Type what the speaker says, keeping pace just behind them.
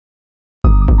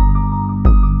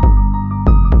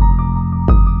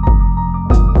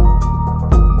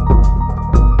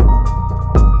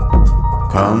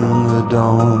Come the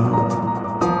dawn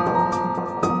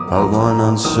of one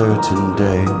uncertain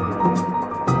day,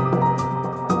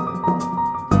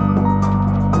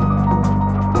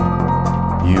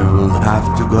 you will have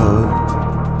to go,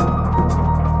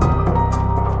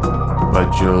 but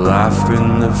you'll laugh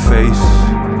in the face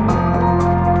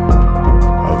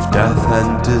of death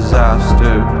and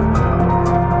disaster.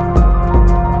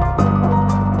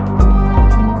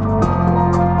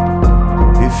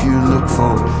 If you look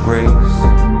for grace,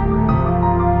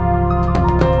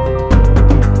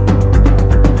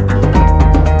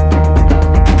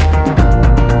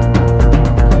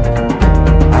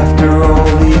 after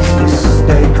all these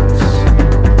mistakes,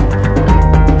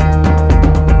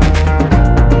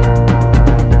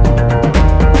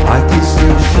 I can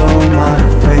still show my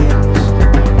face.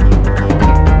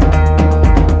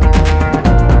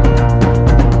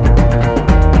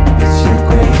 It's your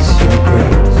grace, your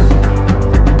grace.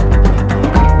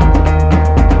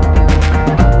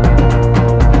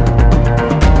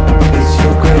 It's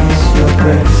your grace, your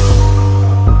grace.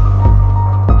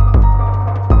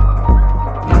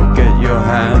 Look at your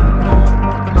hand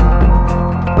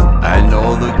and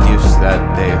all the gifts that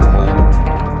they hold,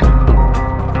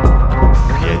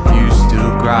 yet you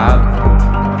still grab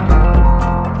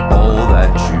all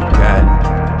that you can.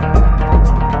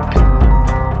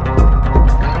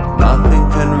 Nothing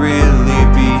can really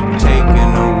be taken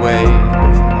away,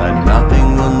 and nothing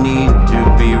will need to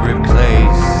be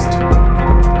replaced.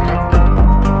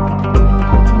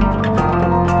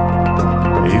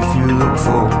 If you look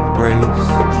for grace,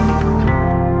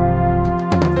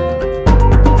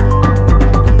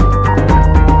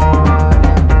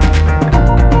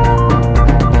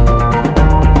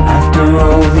 after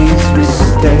all these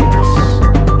mistakes,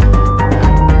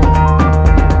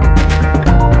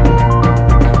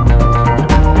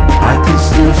 I can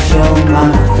still show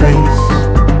my face.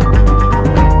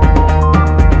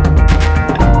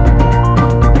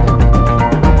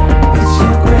 It's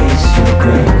your grace, your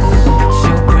grace. It's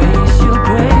your grace, your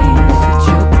grace. It's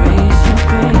your grace, your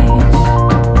grace.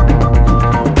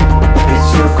 It's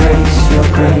your grace, your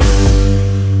grace.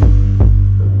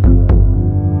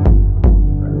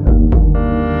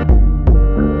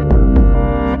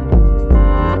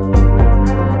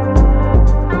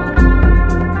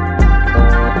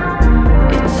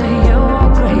 It's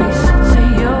your grace, it's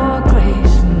your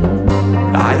grace.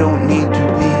 I don't need to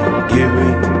be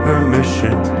given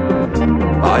permission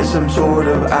by some sort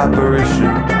of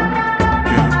apparition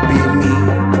to be me,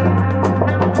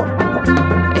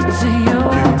 It's your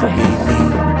to be grace, me.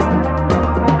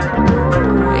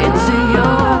 it's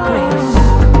your grace.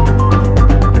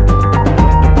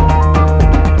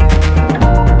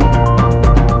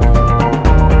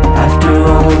 After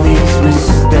all these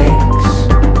mistakes,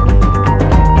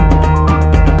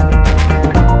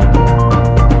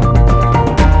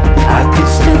 I can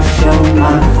still show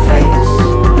my face.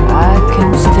 I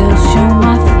can still show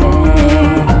my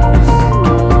face.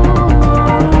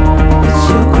 It's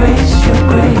your grace, your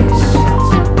grace. It's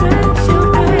your grace, your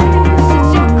grace.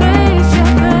 It's your grace,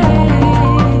 your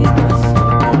grace.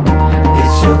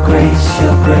 It's your grace,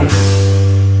 your grace.